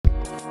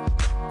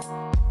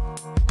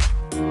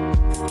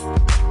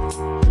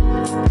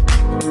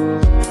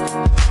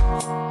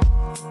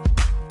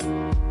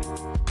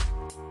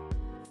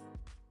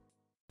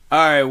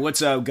Alright,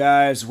 what's up,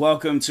 guys?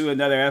 Welcome to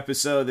another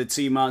episode of the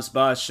T Moss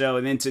Boss Show.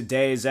 And in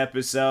today's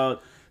episode,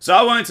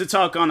 I wanted to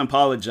talk on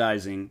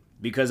apologizing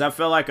because I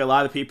feel like a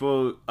lot of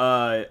people,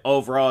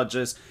 overall,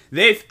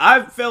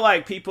 I feel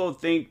like people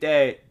think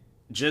that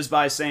just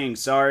by saying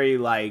sorry,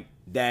 like,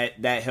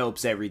 that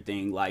helps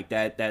everything. Like,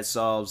 that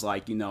solves,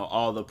 like,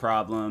 all the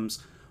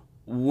problems,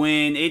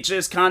 when it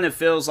just kind of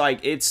feels like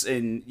it's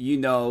an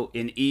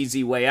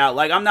easy way out.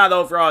 Like, I'm not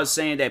overall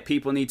saying that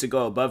people need to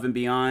go above and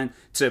beyond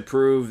to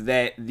prove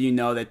that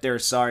that they're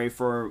sorry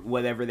for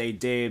whatever they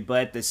did,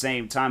 but at the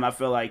same time I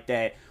feel like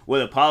that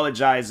with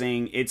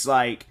apologizing, it's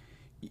like,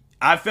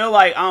 I feel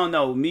like, I don't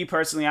know, me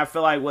personally, I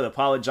feel like with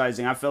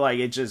apologizing, I feel like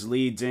it just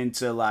leads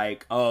into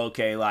like, oh,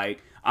 okay,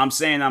 like, I'm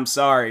saying I'm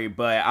sorry,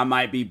 but I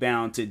might be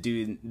bound to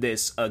do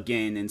this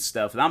again and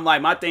stuff. And I'm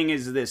like, my thing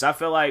is this: I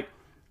feel like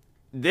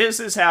this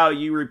is how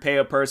you repay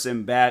a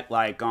person back,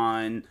 like,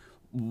 on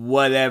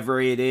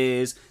whatever it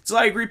is. It's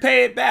like,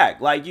 repay it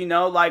back, like,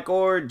 like,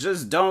 or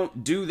just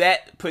don't do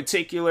that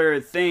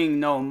particular thing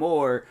no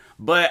more.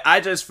 But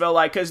I just felt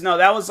like, because no,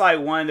 that was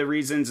like one of the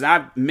reasons, and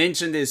I've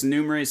mentioned this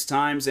numerous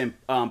times in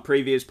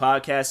previous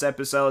podcast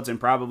episodes and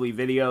probably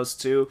videos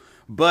too,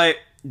 but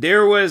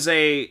there was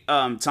a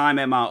time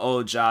at my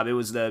old job. It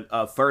was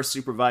the first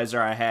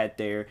supervisor I had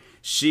there.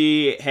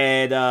 She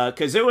had,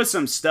 because there was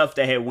some stuff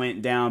that had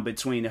went down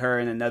between her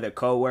and another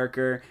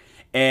coworker,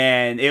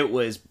 and it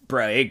was,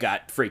 bro, it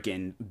got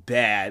freaking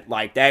bad.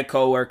 Like, that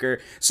coworker.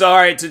 So, all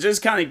right, to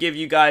just kind of give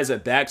you guys a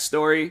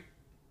backstory,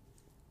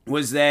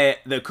 was that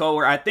the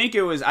coworker, I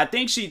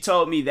think she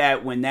told me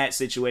that when that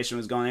situation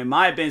was going, it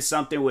might have been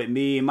something with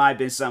me, it might have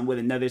been something with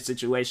another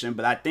situation,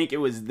 but I think it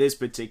was this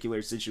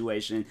particular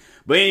situation.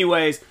 But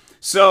anyways,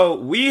 so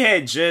we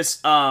had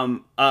just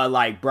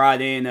like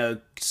brought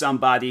in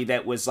somebody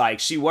that was like,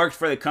 she worked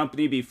for the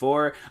company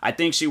before. I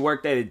think she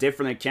worked at a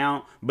different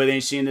account, but then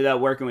she ended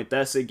up working with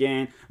us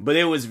again. But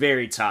it was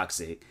very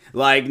toxic.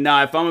 Like,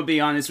 nah, if I'm gonna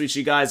be honest with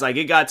you guys, like,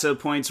 it got to a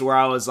point where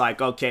I was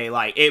like, okay,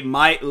 like, it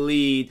might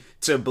lead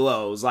to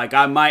blows. Like,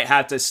 I might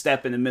have to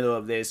step in the middle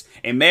of this.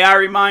 And may I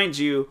remind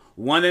you,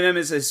 one of them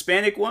is a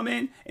Hispanic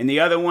woman and the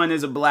other one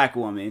is a black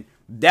woman.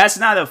 That's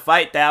not a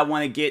fight that I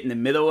want to get in the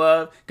middle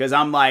of, because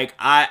I'm like,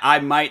 I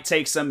might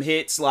take some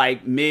hits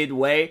like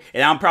midway,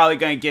 and I'm probably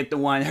going to get the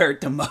one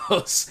hurt the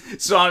most.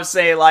 So I'm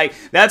saying, like,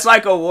 that's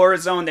like a war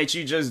zone that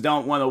you just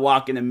don't want to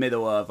walk in the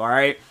middle of, all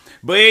right?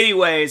 But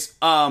anyways,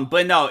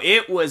 but no,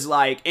 it was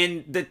like,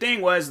 and the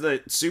thing was,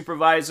 the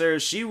supervisor,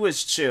 she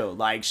was chill.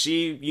 Like,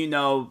 she,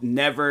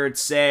 never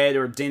said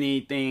or did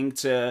anything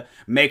to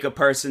make a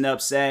person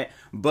upset.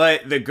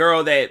 But the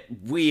girl that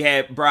we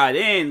had brought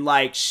in,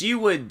 like, she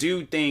would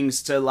do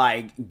things to,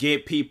 like,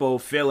 get people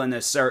feeling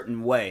a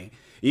certain way.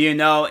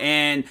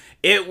 And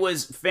it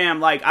was,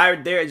 fam, like,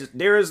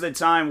 there was the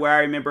time where I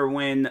remember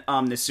when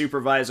the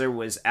supervisor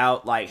was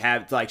out,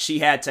 like, she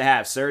had to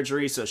have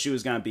surgery, so she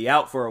was gonna be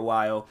out for a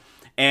while.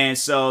 And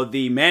so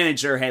the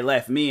manager had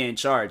left me in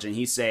charge, and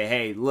he said,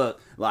 hey,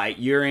 look, like,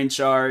 you're in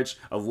charge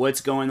of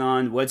what's going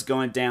on, what's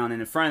going down in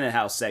the front of the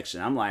house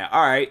section. I'm like,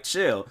 all right,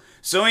 chill.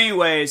 So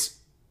anyways,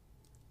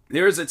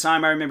 there was a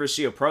time I remember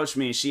she approached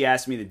me and she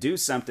asked me to do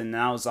something, and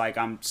I was like,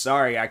 I'm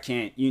sorry, I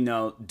can't,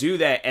 do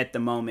that at the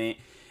moment.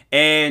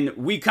 And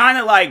we kind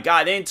of like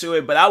got into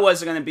it, but I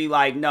wasn't going to be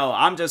like, no,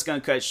 I'm just going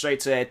to cut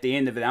straight to at the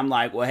end of it. I'm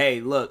like, well, hey,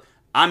 look,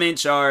 I'm in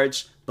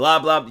charge, blah,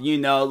 blah,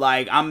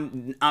 like,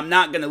 I'm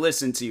not going to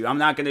listen to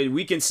you.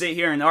 We can sit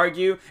here and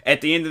argue.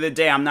 At the end of the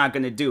day, I'm not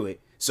going to do it.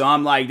 So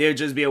I'm like, there'd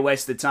just be a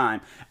waste of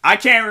time. I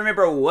can't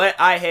remember what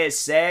I had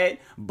said,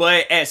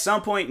 but at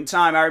some point in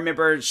time, I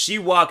remember she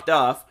walked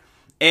off,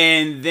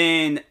 and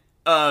then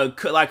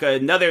like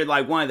another,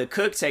 like, one of the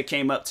cooks had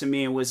came up to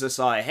me and was just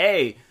like,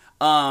 hey,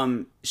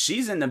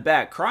 she's in the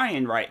back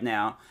crying right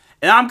now.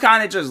 And I'm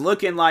kind of just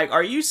looking like,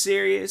 are you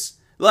serious?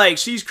 Like,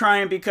 she's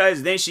crying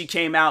because then she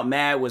came out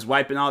mad, was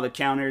wiping all the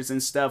counters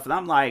and stuff. And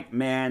I'm like,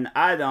 man,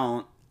 I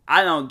don't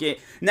get.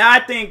 Now, I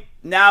think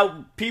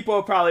now people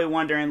are probably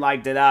wondering,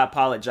 like, did I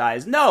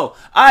apologize? No.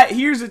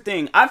 Here's the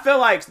thing. I feel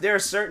like there are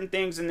certain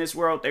things in this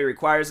world that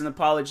requires an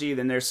apology,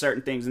 then there's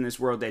certain things in this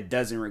world that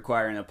doesn't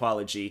require an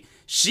apology.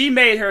 She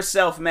made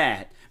herself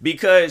mad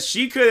because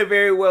she could have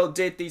very well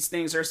did these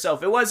things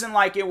herself. It wasn't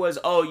like it was,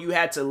 oh, you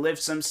had to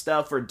lift some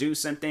stuff or do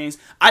some things.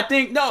 I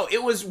think, no,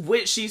 it was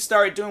what she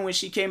started doing when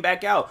she came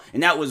back out,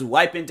 and that was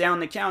wiping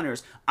down the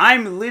counters.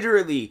 I'm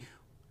literally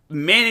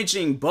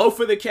managing both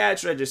of the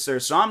cash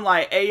registers, so I'm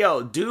like, hey,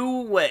 yo, do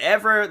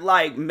whatever,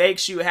 like,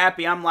 makes you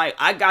happy. I'm like,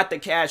 I got the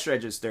cash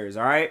registers,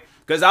 all right?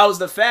 Because I was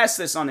the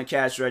fastest on the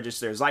cash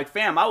registers. Like,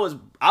 fam, I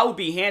would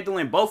be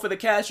handling both of the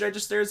cash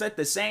registers at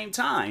the same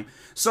time.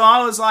 So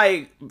I was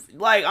like,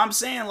 I'm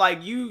saying,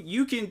 like,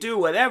 you can do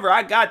whatever.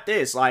 I got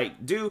this.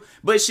 Like, do.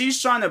 But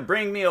she's trying to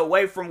bring me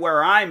away from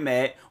where I'm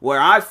at, where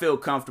I feel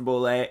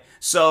comfortable at,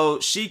 so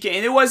she can.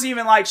 And it wasn't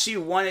even like she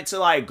wanted to,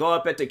 like, go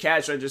up at the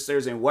cash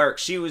registers and work.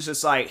 She was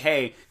just like,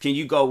 hey, can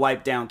you go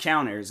wipe down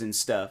counters and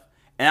stuff?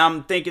 And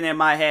I'm thinking in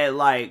my head,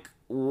 like,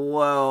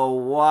 well,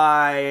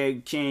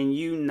 why can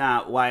you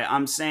not? Why?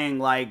 I'm saying,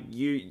 like,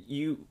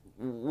 you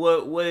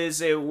what is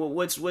it?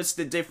 What's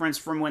the difference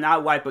from when I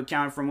wipe a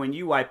counter from when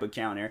you wipe a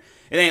counter?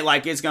 It ain't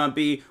like it's gonna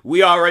be,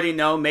 we already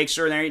know, make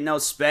sure there ain't no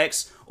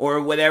specks or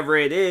whatever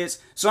it is.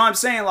 So I'm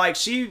saying, like,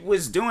 she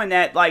was doing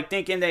that, like,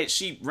 thinking that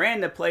she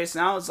ran the place,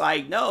 and I was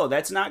like, no,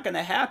 that's not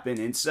gonna happen.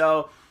 And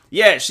so,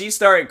 yeah, she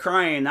started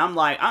crying. I'm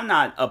like, I'm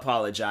not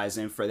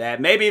apologizing for that.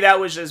 Maybe that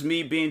was just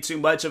me being too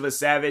much of a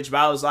savage, but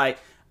I was like,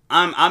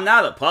 I'm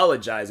not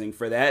apologizing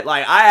for that.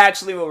 Like, I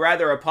actually would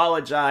rather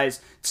apologize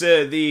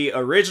to the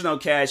original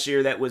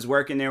cashier that was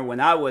working there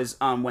when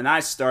I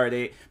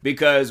started,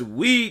 because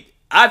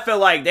I feel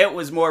like that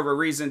was more of a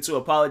reason to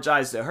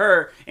apologize to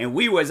her, and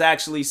we was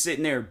actually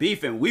sitting there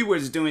beefing. We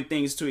was doing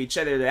things to each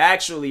other to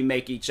actually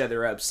make each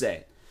other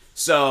upset.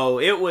 So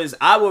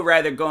I would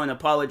rather go and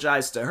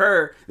apologize to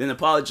her than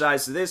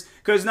apologize to this.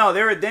 Cause no,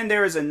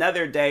 there was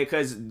another day,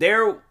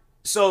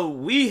 so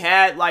we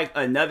had like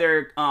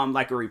another,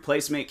 like a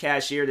replacement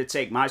cashier to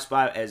take my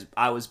spot as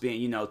I was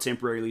being,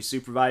 temporarily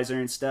supervisor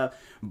and stuff,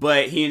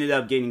 but he ended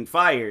up getting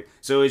fired.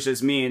 So it was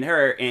just me and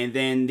her, and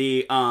then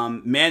the,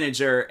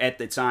 manager at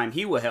the time,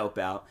 he would help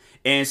out.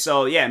 And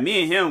so, yeah,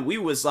 me and him, we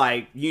was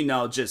like,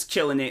 just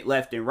killing it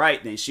left and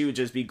right. Then she would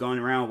just be going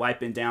around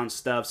wiping down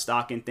stuff,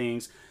 stocking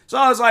things. So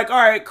I was like, all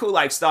right, cool,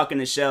 like stocking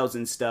the shelves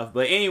and stuff.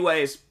 But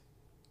anyways,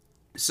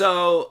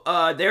 so,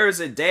 there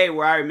was a day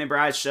where I remember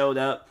I showed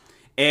up,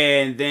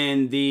 and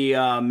then the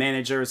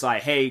manager was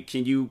like, hey,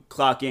 can you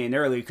clock in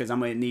early because I'm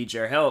going to need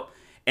your help?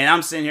 And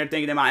I'm sitting here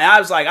thinking I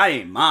was like, I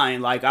didn't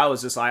mind. Like, I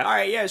was just like, all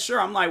right, yeah, sure.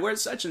 I'm like,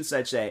 where's such and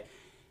such at?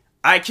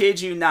 I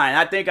kid you not. And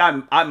I think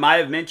I might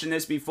have mentioned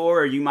this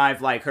before, or you might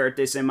have like heard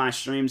this in my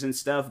streams and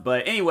stuff.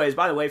 But anyways,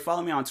 by the way,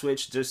 follow me on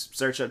Twitch. Just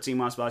search up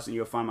T-Moss Boston and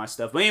you'll find my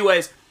stuff. But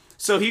anyways,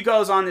 so he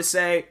goes on to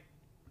say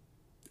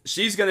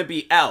she's going to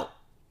be out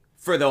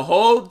for the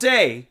whole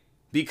day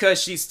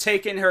because she's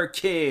taking her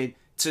kid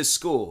to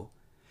school.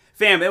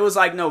 Fam, it was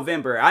like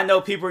November. I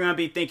know people are going to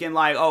be thinking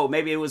like, oh,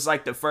 maybe it was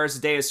like the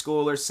first day of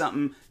school or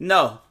something.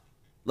 No.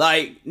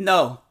 Like,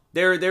 no.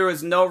 There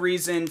was no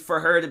reason for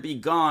her to be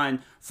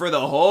gone for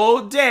the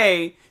whole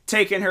day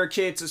taking her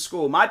kid to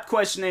school. My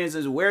question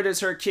is where does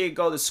her kid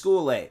go to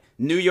school at?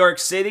 New York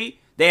City?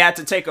 They had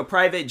to take a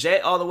private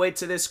jet all the way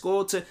to this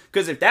school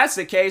because if that's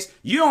the case,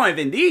 you don't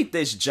even need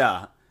this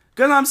job.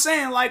 Because I'm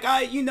saying, like,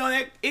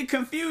 that it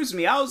confused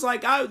me. I was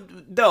like,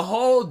 the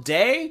whole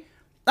day?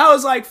 I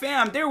was like,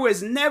 fam, there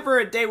was never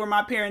a day where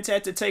my parents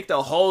had to take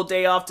the whole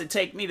day off to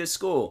take me to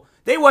school.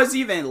 They wasn't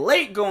even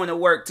late going to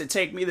work to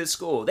take me to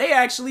school. They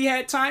actually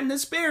had time to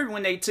spare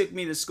when they took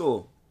me to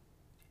school.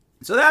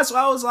 So that's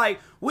why I was like,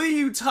 what are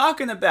you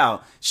talking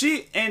about?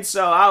 And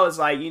so I was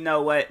like, you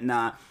know what?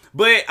 Nah.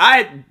 But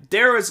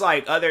there was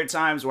like other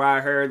times where I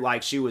heard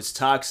like she was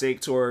toxic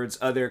towards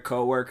other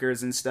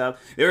coworkers and stuff.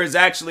 There was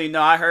actually,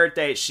 I heard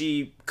that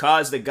she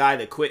caused the guy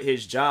to quit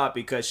his job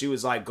because she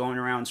was like going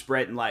around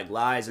spreading like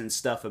lies and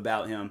stuff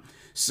about him.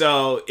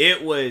 So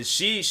it was,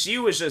 she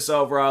was just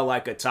overall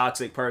like a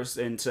toxic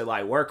person to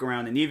like work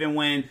around. And even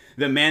when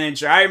the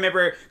manager, I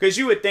remember, because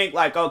you would think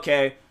like,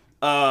 okay,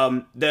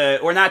 not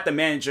the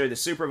manager, the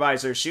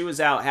supervisor, she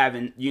was out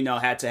having,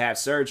 had to have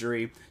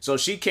surgery. So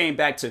she came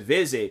back to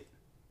visit.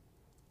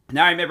 And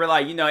I remember,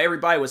 like,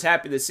 everybody was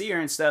happy to see her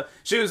and stuff.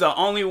 She was the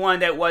only one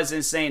that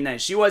wasn't saying that.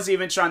 She wasn't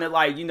even trying to,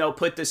 like,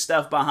 put the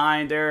stuff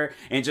behind her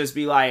and just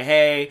be like,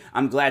 hey,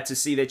 I'm glad to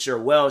see that you're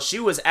well. She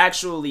was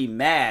actually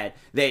mad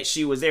that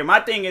she was there.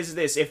 My thing is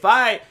this. If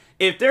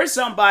there's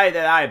somebody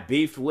that I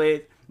beefed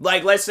with,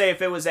 like, let's say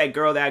if it was that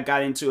girl that I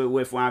got into it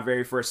with when I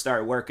very first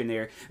started working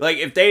there. Like,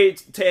 if they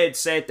had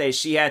said that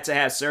she had to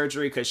have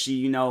surgery because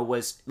she,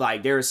 was,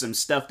 like, there was some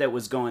stuff that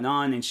was going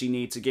on and she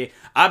needed to get...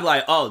 I'd be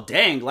like, oh,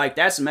 dang, like,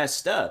 that's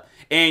messed up.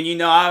 And,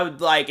 I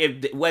would,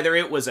 like, whether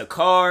it was a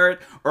card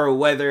or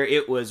whether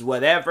it was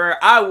whatever,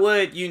 I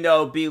would,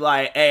 be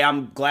like, hey,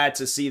 I'm glad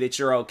to see that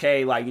you're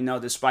okay. Like,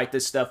 despite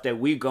the stuff that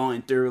we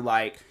going through,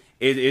 like...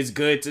 It's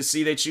good to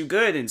see that you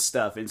good and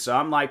stuff. And so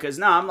I'm like,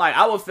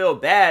 I would feel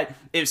bad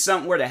if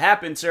something were to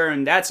happen to her.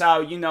 And that's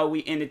how,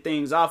 we ended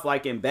things off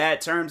like in bad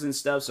terms and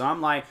stuff. So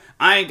I'm like,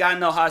 I ain't got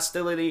no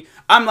hostility.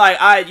 I'm like,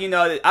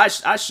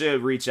 I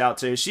should reach out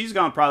to her. She's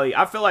going to probably,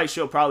 I feel like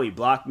she'll probably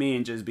block me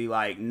and just be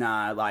like,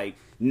 nah,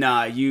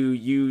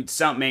 you,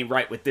 something ain't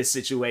right with this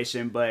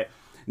situation. But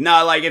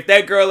nah, like if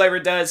that girl ever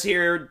does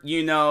hear, this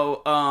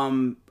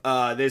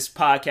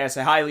podcast,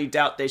 I highly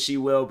doubt that she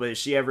will, but if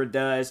she ever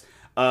does,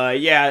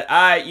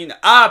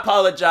 I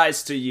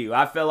apologize to you.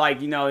 I feel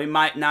like, it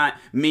might not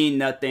mean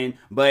nothing,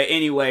 but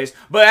anyways,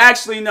 but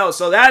actually no.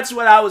 So that's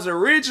what I was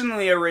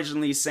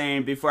originally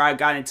saying before I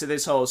got into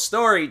this whole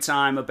story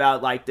time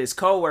about like this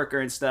coworker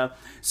and stuff.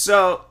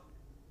 So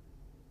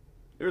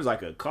there was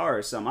like a car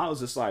or something. I was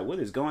just like, what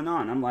is going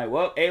on? I'm like,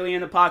 well,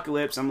 alien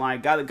apocalypse. I'm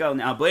like, gotta go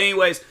now. But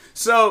anyways,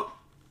 so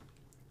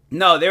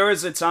no, there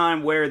was a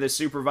time where the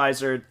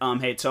supervisor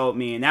had told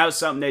me, and that was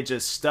something that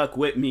just stuck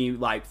with me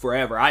like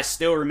forever. I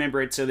still remember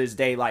it to this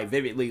day, like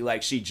vividly,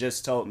 like she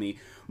just told me.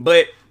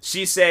 But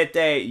she said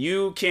that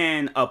you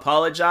can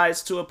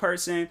apologize to a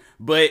person,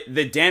 but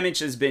the damage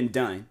has been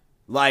done.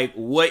 Like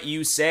what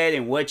you said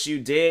and what you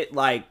did,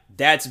 like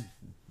that's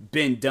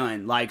been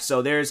done. Like,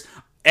 so there's,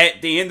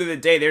 at the end of the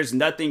day, there's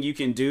nothing you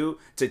can do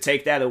to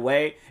take that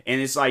away. And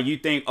it's like, you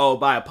think, oh,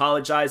 by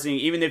apologizing,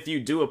 even if you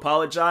do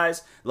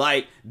apologize,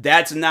 like,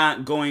 that's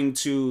not going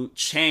to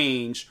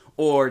change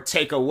or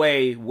take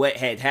away what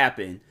had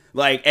happened.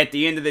 Like, at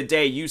the end of the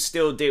day, you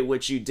still did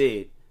what you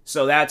did.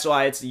 So that's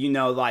why it's, you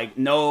know, like,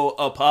 no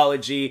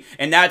apology.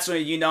 And that's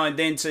when, you know, and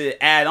then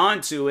to add on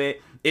to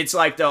it, it's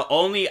like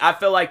I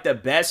feel like the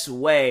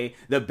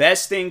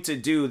best thing to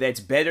do that's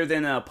better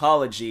than an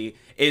apology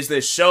is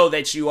to show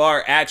that you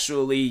are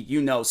actually,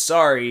 you know,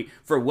 sorry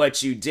for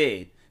what you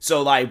did.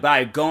 So, like,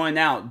 by going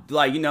out,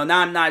 like, you know,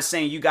 now I'm not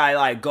saying you gotta,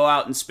 like, go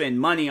out and spend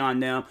money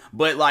on them,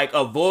 but, like,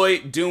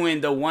 avoid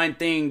doing the one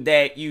thing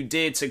that you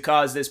did to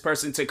cause this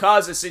person, to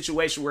cause a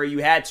situation where you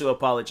had to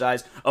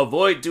apologize.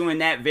 Avoid doing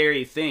that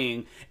very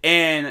thing,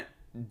 and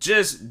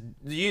just,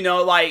 you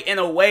know, like, in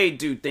a way,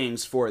 do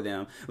things for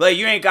them. Like,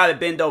 you ain't gotta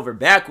bend over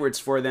backwards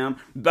for them,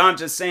 but I'm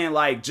just saying,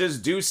 like,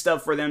 just do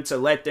stuff for them to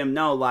let them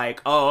know, like,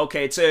 oh,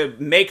 okay, to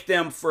make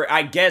them, for,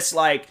 I guess,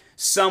 like,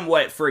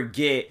 somewhat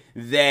forget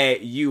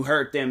that you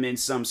hurt them in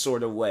some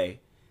sort of way.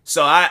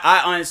 So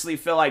I honestly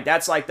feel like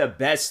that's, like, the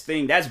best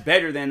thing. That's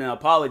better than an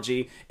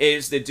apology,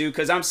 is to do,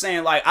 because I'm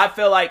saying, like, I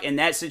feel like in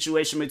that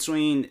situation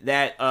between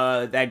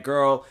that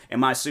girl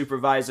and my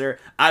supervisor,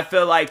 I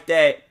feel like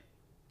that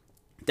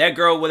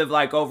girl would have,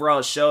 like,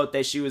 overall showed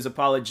that she was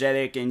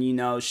apologetic and, you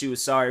know, she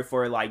was sorry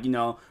for, like, you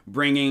know,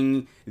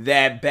 bringing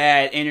that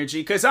bad energy.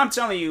 Because I'm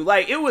telling you,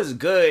 like, it was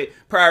good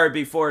prior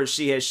before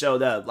she had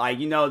showed up. Like,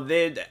 you know,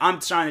 I'm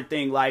trying to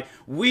think, like,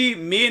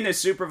 me and the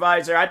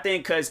supervisor, I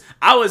think, because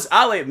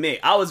I'll admit,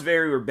 I was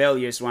very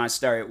rebellious when I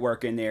started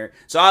working there.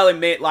 So I'll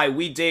admit, like,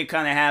 we did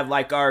kind of have,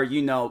 like, our,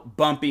 you know,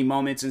 bumpy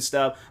moments and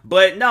stuff.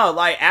 But no,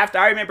 like, after,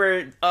 I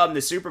remember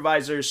the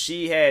supervisor,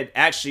 she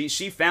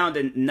found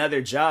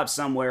another job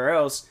somewhere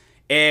else.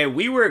 And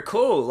we were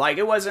cool. Like,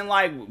 it wasn't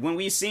like when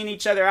we seen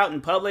each other out in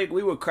public,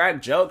 we would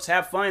crack jokes,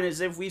 have fun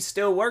as if we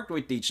still worked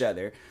with each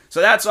other. So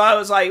that's why I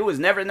was like, it was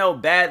never no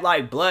bad,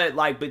 like, blood,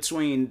 like,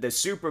 between the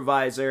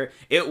supervisor.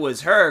 It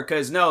was her.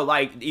 Because, no,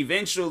 like,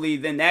 eventually,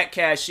 then that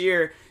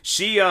cashier,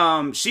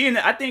 I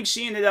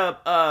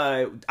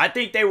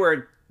think they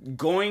were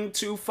going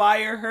to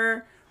fire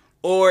her.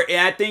 And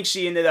I think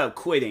she ended up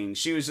quitting.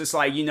 She was just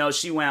like, you know,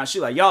 she went out, she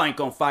like, y'all ain't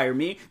gonna fire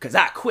me, because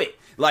I quit.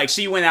 Like,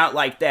 she went out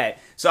like that.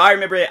 So I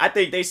remember, I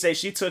think they say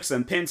she took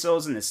some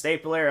pencils and a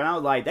stapler, and I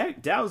was like,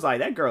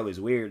 that girl is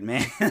weird,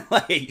 man.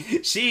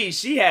 Like,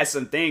 she has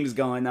some things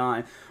going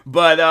on.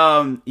 But,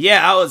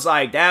 yeah, I was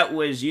like, that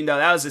was, you know,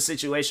 that was a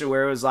situation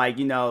where it was like,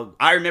 you know,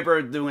 I remember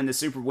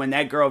when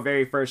that girl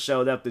very first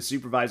showed up, the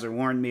supervisor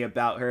warned me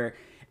about her.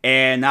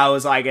 And I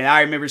was like, and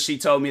I remember she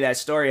told me that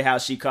story, how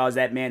she caused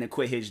that man to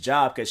quit his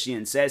job because she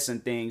had said some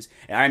things.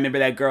 And I remember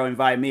that girl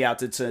invited me out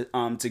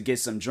to get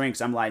some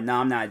drinks. I'm like, no,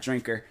 I'm not a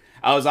drinker.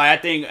 I was like,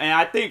 I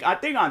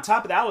think on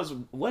top of that,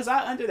 was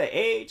I under the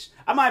age?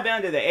 I might have been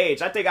under the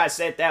age. I think I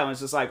said that when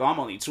it's just like, oh, I'm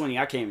only 20.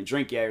 I can't even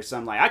drink yet or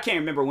something. Like, I can't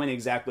remember when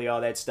exactly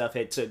all that stuff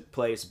had took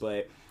place.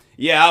 But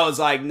yeah, I was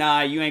like,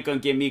 nah, you ain't gonna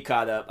get me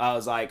caught up. I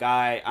was like,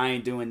 I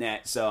ain't doing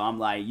that. So I'm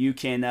like, you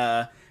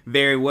can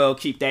very well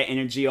keep that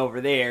energy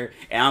over there,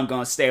 and I'm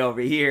gonna stay over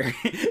here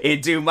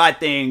and do my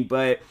thing.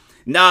 But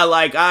nah,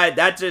 like, I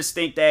just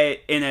think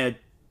that in a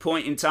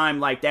point in time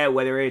like that,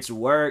 whether it's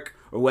work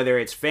or whether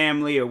it's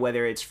family or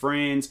whether it's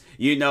friends,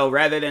 you know,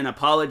 rather than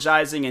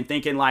apologizing and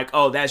thinking like,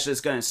 oh, that's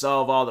just gonna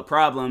solve all the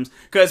problems.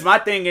 Because my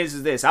thing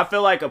is this, I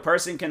feel like a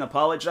person can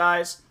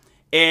apologize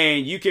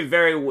and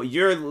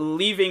you're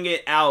leaving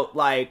it out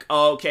like,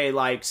 oh, okay,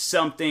 like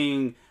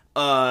something,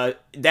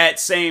 that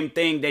same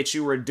thing that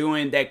you were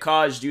doing that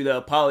caused you to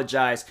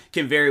apologize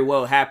can very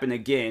well happen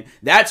again.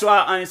 That's why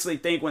I honestly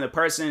think when a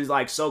person is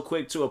like so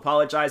quick to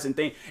apologize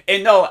and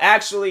no,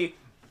 actually,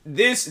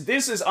 this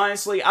is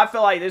honestly, I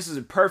feel like this is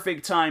a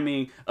perfect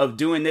timing of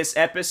doing this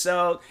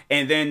episode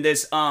and then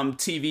this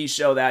TV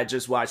show that I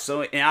just watched.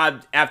 So,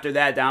 and after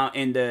that down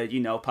in the, you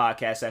know,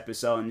 podcast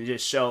episode, and it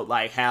just showed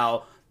like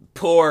how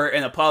poor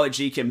an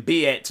apology can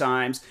be at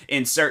times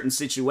in certain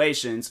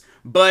situations.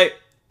 But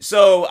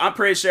so I'm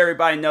pretty sure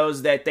everybody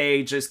knows that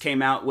they just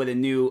came out with a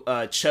new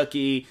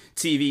Chucky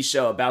TV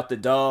show about the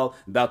doll,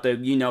 about the,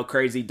 you know,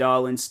 crazy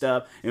doll and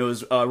stuff. It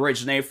was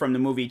originated from the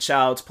movie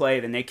Child's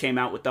Play. Then they came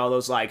out with all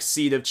those like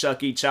Seed of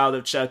Chucky, Child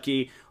of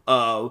Chucky,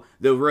 the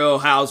Real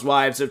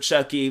Housewives of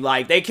Chucky.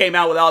 Like, they came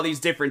out with all these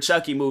different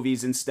Chucky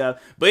movies and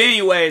stuff. But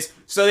anyways,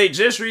 so they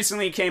just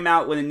recently came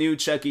out with a new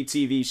Chucky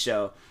TV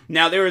show.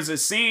 Now, there was a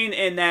scene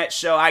in that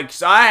show,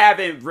 so I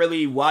haven't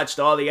really watched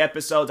all the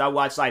episodes. I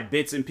watched like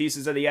bits and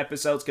pieces of the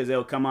episodes because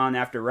they'll come on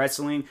after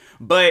wrestling.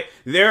 But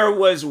there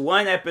was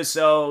one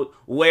episode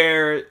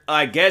where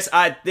I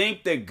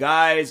think the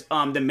guy's,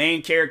 the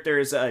main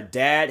character's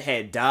dad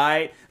had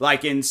died,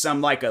 like in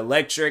some like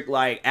electric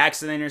like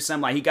accident or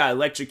something. Like, he got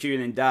electrocuted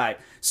and died.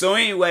 So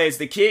anyways,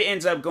 the kid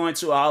ends up going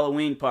to a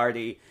Halloween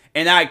party.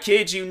 And I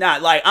kid you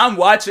not, like, I'm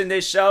watching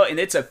this show and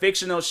it's a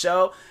fictional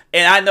show.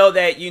 And I know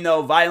that, you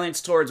know,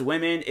 violence towards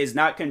women is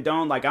not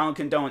condoned. Like, I don't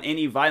condone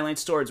any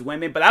violence towards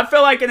women. But I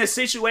feel like in a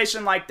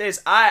situation like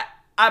this, I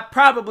I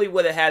probably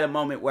would have had a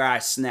moment where I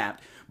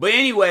snapped. But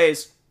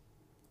anyways,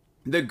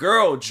 the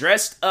girl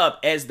dressed up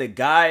as the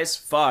guy's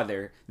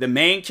father, the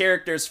main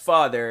character's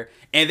father,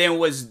 and then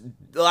was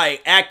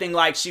like acting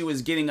like she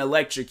was getting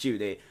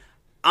electrocuted.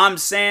 I'm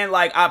saying,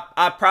 like,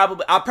 I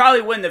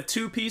probably wouldn't have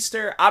two-pieced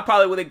her. I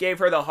probably would have gave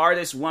her the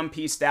hardest one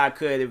piece that I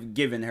could have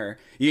given her,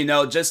 you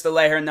know, just to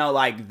let her know,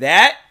 like,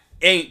 that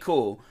ain't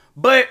cool.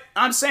 But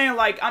I'm saying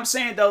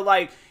though,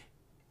 like,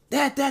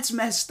 that's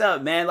messed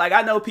up, man. Like,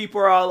 I know people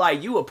are all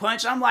like, you a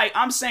punch?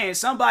 I'm saying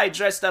somebody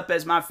dressed up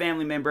as my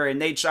family member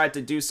and they tried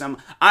to do some,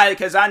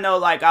 because I know,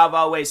 like, I've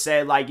always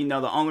said, like, you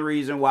know, the only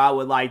reason why I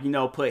would, like, you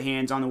know, put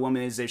hands on a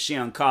woman is if she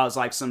done cause,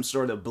 like, some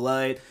sort of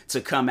blood to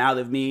come out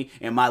of me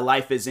and my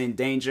life is in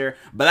danger.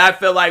 But I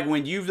feel like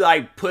when you've,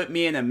 like, put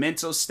me in a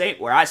mental state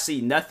where I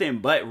see nothing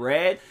but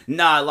red,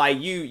 nah, like,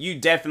 you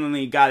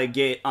definitely gotta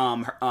get,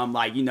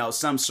 like, you know,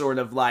 some sort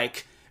of,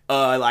 like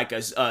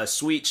a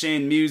sweet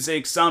chin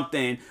music,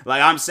 something.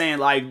 Like, I'm saying,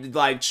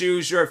 like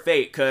choose your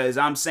fate, because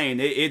I'm saying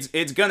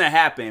it's gonna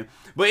happen.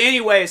 But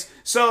anyways,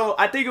 so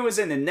I think it was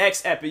in the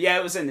next episode. Yeah,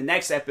 it was in the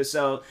next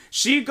episode.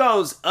 She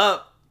goes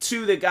up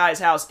to the guy's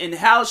house, and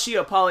how she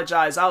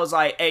apologized, I was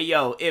like, hey,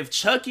 yo, if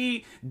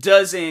Chucky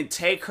doesn't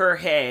take her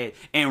head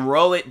and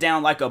roll it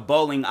down like a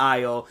bowling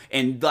aisle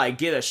and, like,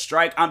 get a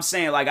strike, I'm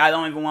saying, like, I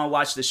don't even want to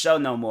watch the show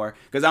no more,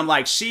 because I'm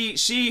like,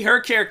 her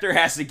character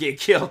has to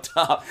get killed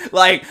off.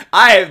 Like,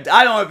 I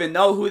don't even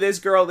know who this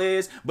girl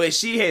is, but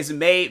she has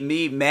made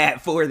me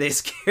mad for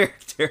this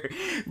character.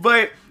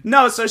 But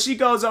no, so she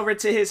goes over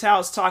to his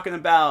house talking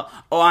about,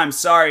 oh, I'm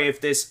sorry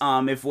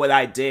if what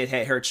I did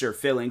had hurt your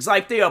feelings.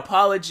 Like, the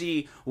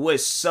apology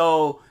was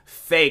so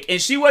fake.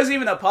 And she wasn't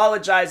even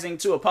apologizing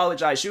to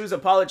apologize. She was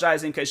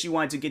apologizing because she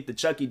wanted to get the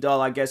Chucky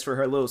doll, I guess, for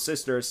her little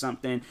sister or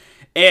something.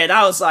 And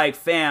I was like,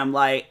 fam,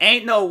 like,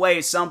 ain't no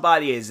way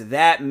somebody is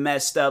that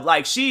messed up.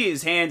 Like, she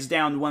is hands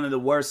down one of the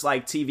worst,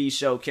 like, TV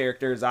show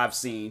characters I've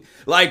seen.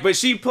 Like, but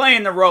she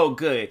playing the role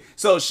good.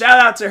 So shout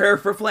out to her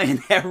for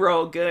playing that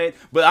role good.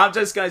 But I'm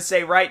just going to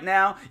say right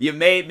now, you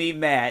made me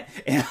mad.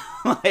 And,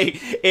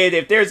 like, and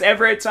if there's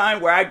ever a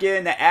time where I get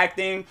into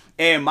acting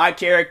and my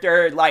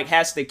character, like,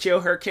 has to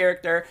kill her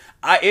character,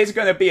 it's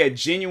going to be a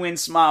genuine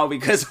smile,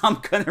 because I'm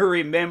going to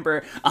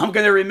remember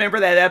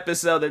that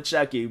episode of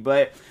Chucky.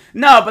 But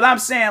no, but I'm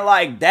saying,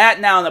 like, that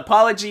now, an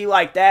apology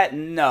like that,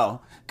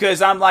 no.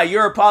 Because I'm like,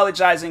 you're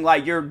apologizing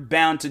like you're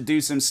bound to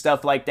do some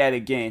stuff like that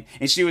again.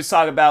 And she was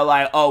talking about,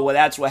 like, oh, well,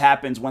 that's what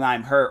happens when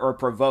I'm hurt or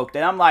provoked.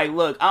 And I'm like,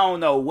 look, I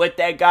don't know what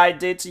that guy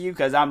did to you,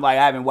 because I'm like,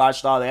 I haven't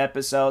watched all the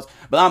episodes.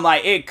 But I'm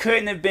like, it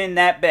couldn't have been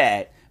that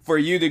bad for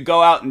you to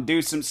go out and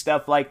do some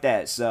stuff like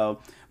that. So,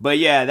 but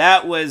yeah,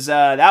 that was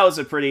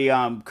a pretty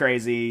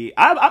crazy.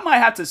 I might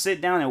have to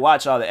sit down and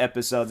watch all the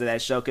episodes of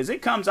that show, because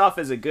it comes off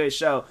as a good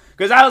show.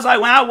 Because I was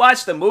like, when I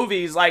watched the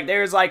movies, like,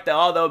 there's like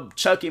all the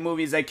Chucky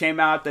movies that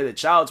came out after the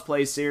Child's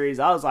Play series,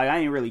 I was like, I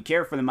didn't really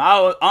care for them.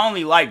 I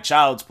only like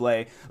Child's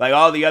Play. Like,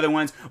 all the other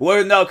ones,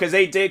 well, no, because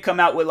they did come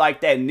out with,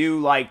 like, that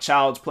new, like,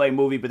 Child's Play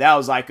movie, but that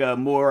was like a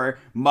more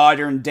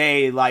modern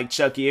day, like,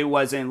 Chucky. It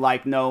wasn't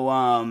like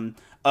no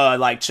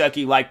like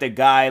Chucky, like the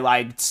guy,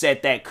 like,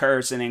 set that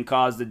curse and then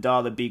caused the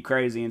doll to be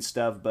crazy and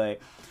stuff. But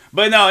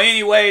no,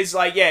 anyways,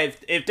 like, yeah,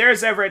 if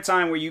there's ever a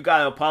time where you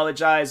gotta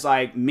apologize,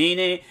 like, mean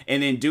it,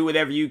 and then do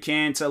whatever you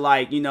can to,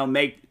 like, you know,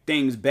 make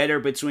things better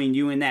between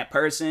you and that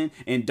person,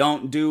 and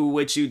don't do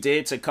what you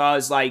did to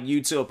cause, like,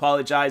 you to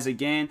apologize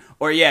again.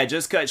 Or yeah,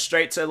 just cut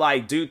straight to,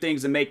 like, do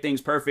things and make things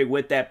perfect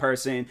with that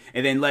person,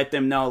 and then let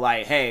them know,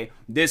 like, hey,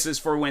 this is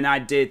for when I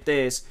did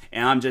this,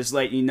 and I'm just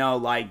letting you know,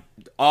 like,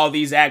 all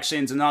these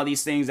actions and all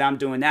these things I'm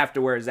doing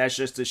afterwards, that's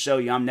just to show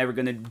you I'm never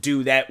gonna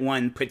do that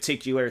one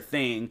particular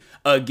thing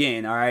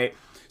again. All right.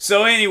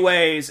 So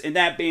anyways, and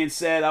that being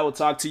said, I will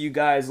talk to you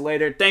guys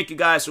later. Thank you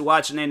guys for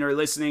watching and or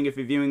listening. If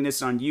you're viewing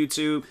this on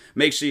YouTube,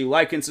 make sure you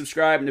like and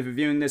subscribe. And if you're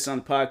viewing this on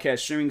the podcast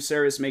streaming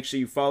service, make sure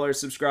you follow or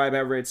subscribe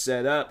however it's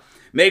set up.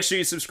 Make sure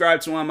you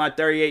subscribe to one of my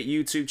 38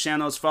 YouTube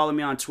channels. Follow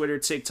me on Twitter,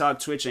 TikTok,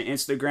 Twitch, and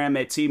Instagram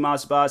at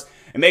TMossBoss.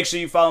 And make sure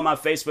you follow my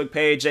Facebook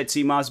page at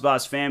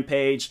TMossBoss fan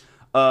page.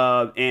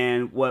 Oh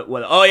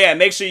yeah,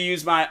 make sure you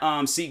use my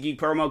SeatGeek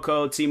promo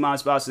code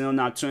TMossBoss, and it'll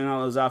knock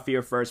 $20 off of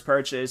your first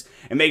purchase.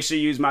 And make sure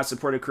you use my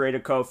supporter creator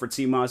code for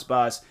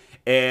TMossBoss.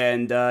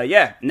 And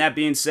yeah, and that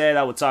being said,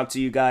 I will talk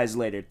to you guys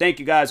later. Thank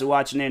you guys for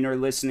watching and or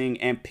listening,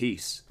 and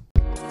peace.